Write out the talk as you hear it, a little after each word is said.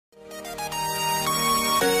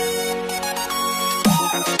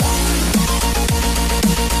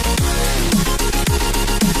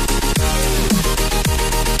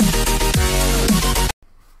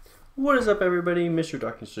is up, everybody? Mr.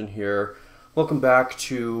 Duckinson here. Welcome back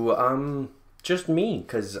to just me,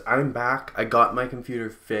 because I'm back. I got my computer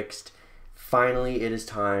fixed. Finally, it is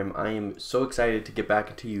time. I am so excited to get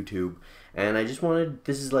back into YouTube, and I just wanted,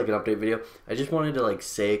 this is like an update video. I just wanted to like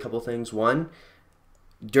say a couple things. One,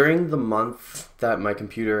 during the month that my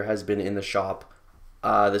computer has been in the shop,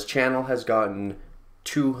 this channel has gotten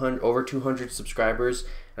over 200 subscribers,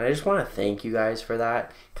 and I just want to thank you guys for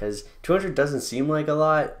that, because 200 doesn't seem like a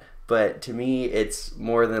lot, but to me it's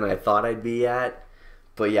more than I thought I'd be at.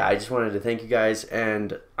 But yeah, I just wanted to thank you guys,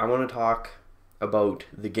 and I want to talk about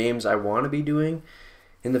the games I want to be doing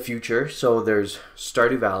in the future. So there's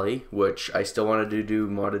Stardew Valley, which I still wanted to do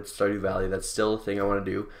modded Stardew Valley. That's still a thing I want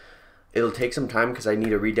to do. It'll take some time because I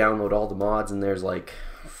need to re-download all the mods, and there's like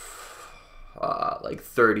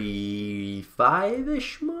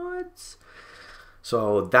 35-ish mods.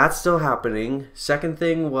 So that's still happening. Second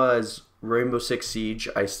thing was Rainbow Six Siege.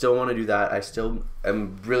 I still want to do that. I still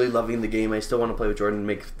am really loving the game. I still want to play with Jordan and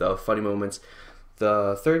make the funny moments.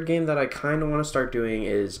 The third game that I kind of want to start doing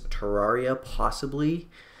is Terraria, possibly.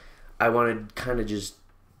 I want to kind of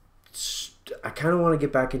want to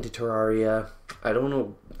get back into Terraria. I don't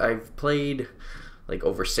know. I've played like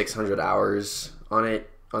over 600 hours on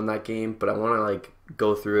that game, but I want to like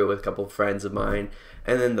go through it with a couple of friends of mine.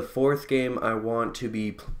 And then the fourth game I want to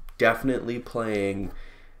be definitely playing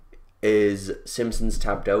is Simpsons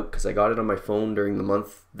Tapped Out, because I got it on my phone during the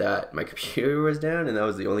month that my computer was down, and that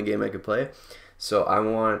was the only game I could play. So I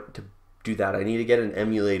want to do that. I need to get an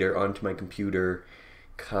emulator onto my computer,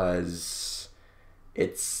 because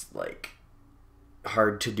it's like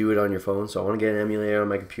hard to do it on your phone. So I want to get an emulator on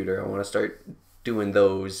my computer. I want to start doing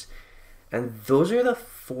those. And those are the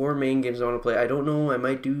 4 main games I want to play. I don't know, I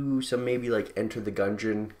might do some maybe like Enter the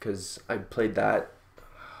Gungeon, because I played that.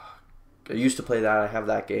 I used to play that. I have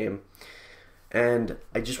that game. And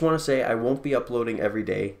I just want to say I won't be uploading every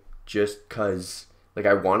day, just because like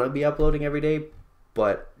I want to be uploading every day,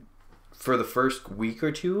 but for the first week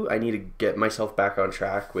or two I need to get myself back on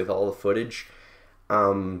track with all the footage.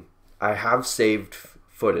 I have saved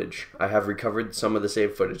footage. I have recovered some of the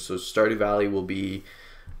saved footage, so Stardew Valley will be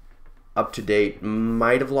up to date.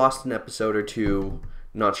 Might have lost an episode or two,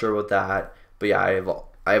 not sure about that, but yeah,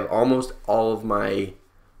 I have almost all of my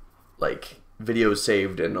like videos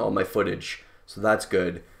saved and all my footage, so that's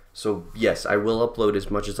good. So yes, I will upload as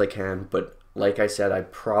much as I can, but like I said, I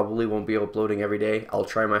probably won't be uploading every day. I'll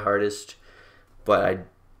try my hardest, but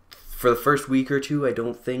for the first week or two I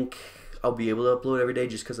don't think I'll be able to upload every day,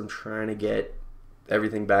 just because I'm trying to get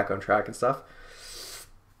everything back on track and stuff.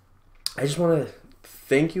 I just want to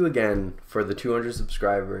thank you again for the 200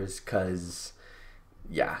 subscribers, because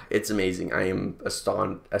yeah, it's amazing. I am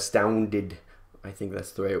astounded. I think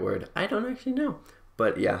that's the right word. I don't actually know.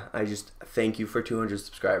 But yeah, I just thank you for 200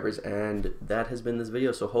 subscribers, and that has been this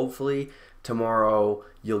video. So hopefully tomorrow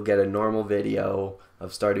you'll get a normal video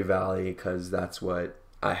of Stardew Valley, because that's what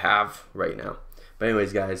I have right now. But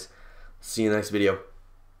anyways, guys, see you in the next video.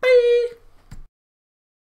 Bye!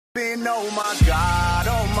 Oh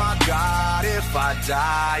my God, if I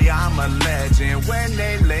die, I'm a legend. When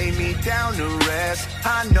they lay me down to rest,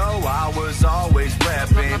 I know I was always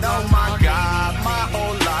repping. Oh my God, my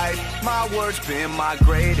whole life, my words been my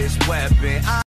greatest weapon.